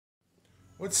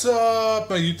What's up,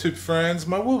 my YouTube friends,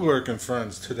 my woodworking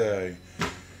friends today?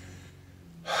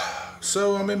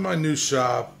 So I'm in my new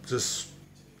shop, just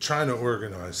trying to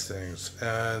organize things,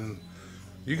 and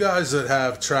you guys that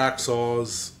have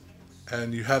Tracksaws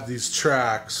and you have these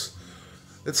tracks,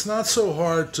 it's not so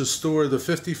hard to store the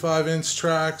 55-inch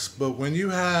tracks, but when you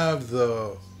have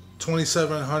the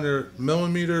 2700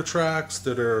 millimeter tracks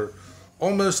that are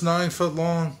almost 9 foot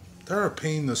long, they're a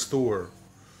pain to store.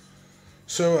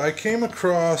 So I came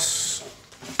across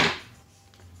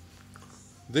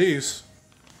these.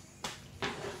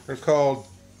 They're called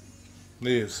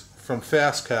these from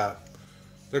FastCap.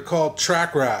 They're called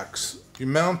track racks. You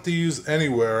mount these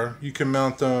anywhere. You can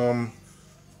mount them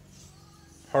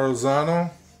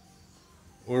horizontal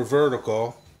or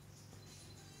vertical.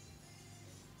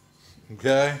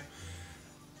 Okay?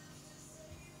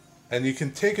 And you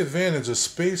can take advantage of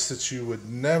space that you would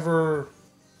never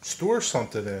store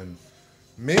something in.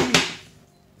 Maybe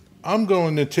I'm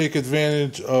going to take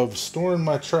advantage of storing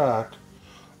my track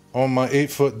on my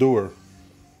 8-foot door.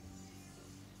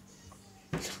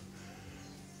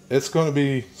 It's going to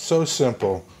be so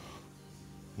simple.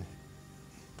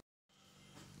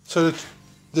 So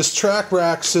this track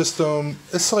rack system,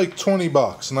 it's like 20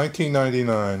 bucks,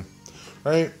 $19.99,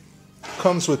 right?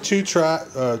 Comes with two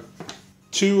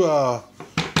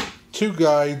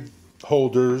guide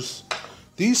holders.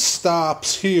 These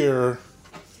stops here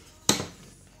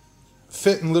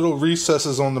fit in little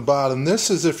recesses on the bottom. This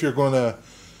is if you're going to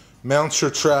mount your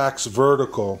tracks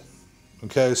vertical.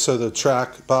 Okay, so the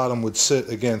track bottom would sit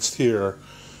against here,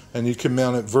 and you can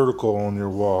mount it vertical on your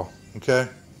wall. Okay,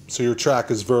 so your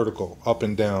track is vertical, up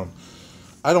and down.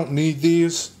 I don't need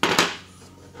these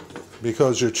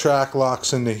because your track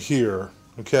locks into here.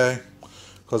 Okay,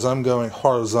 because I'm going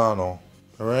horizontal.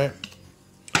 All right.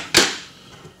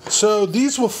 So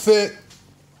these will fit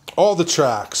all the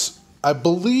tracks. I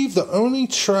believe the only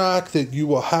track that you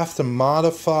will have to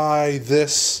modify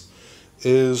this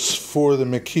is for the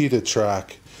Makita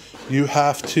track. You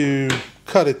have to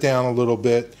cut it down a little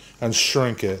bit and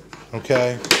shrink it,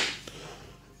 okay?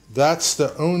 That's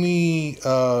the only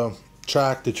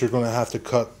track that you're going to have to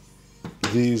cut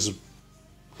these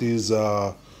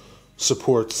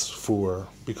supports for,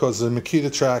 because the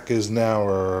Makita track is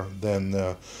narrower than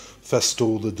the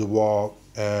Festool, the DeWalt,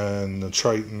 and the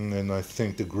Triton, and I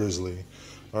think the Grizzly.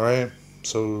 Alright,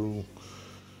 so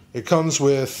it comes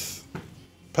with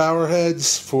power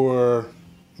heads for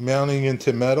mounting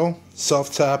into metal,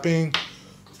 self-tapping,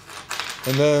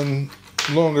 and then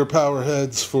longer power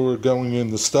heads for going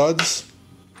in the studs.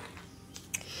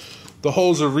 The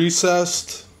holes are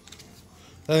recessed,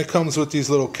 and it comes with these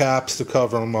little caps to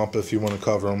cover them up if you want to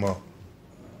cover them up.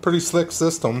 Pretty slick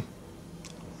system.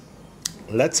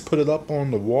 Let's put it up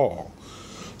on the wall.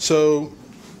 So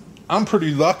I'm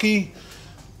pretty lucky.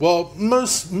 Well,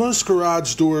 most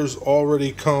garage doors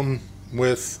already come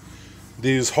with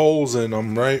these holes in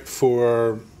them, right?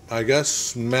 For, I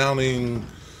guess, mounting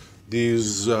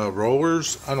these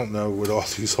rollers. I don't know what all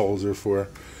these holes are for.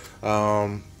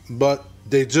 But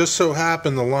they just so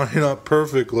happen to line up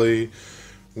perfectly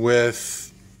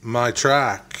with my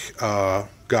track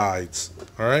guides.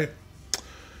 All right.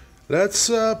 Let's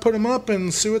put them up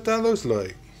and see what that looks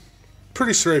like.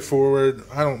 Pretty straightforward.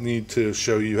 I don't need to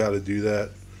show you how to do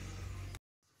that.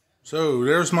 So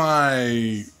there's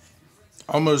my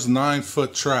almost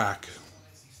 9-foot track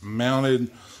mounted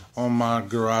on my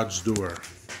garage door.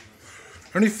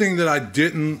 Anything that I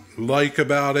didn't like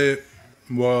about it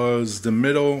was the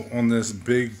middle on this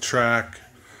big track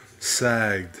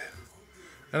sagged.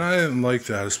 And I didn't like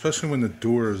that, especially when the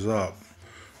door is up.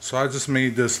 So I just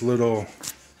made this little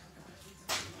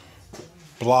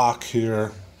block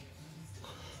here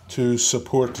to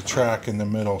support the track in the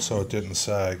middle so it didn't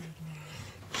sag.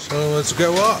 So let's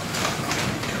go up.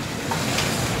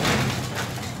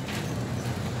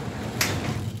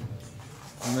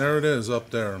 And there it is up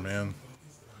there, man.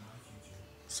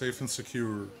 Safe and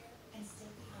secure.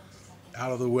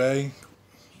 Out of the way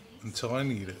until I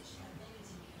need it.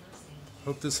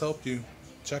 Hope this helped you.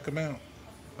 Check them out.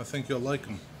 I think you'll like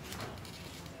them.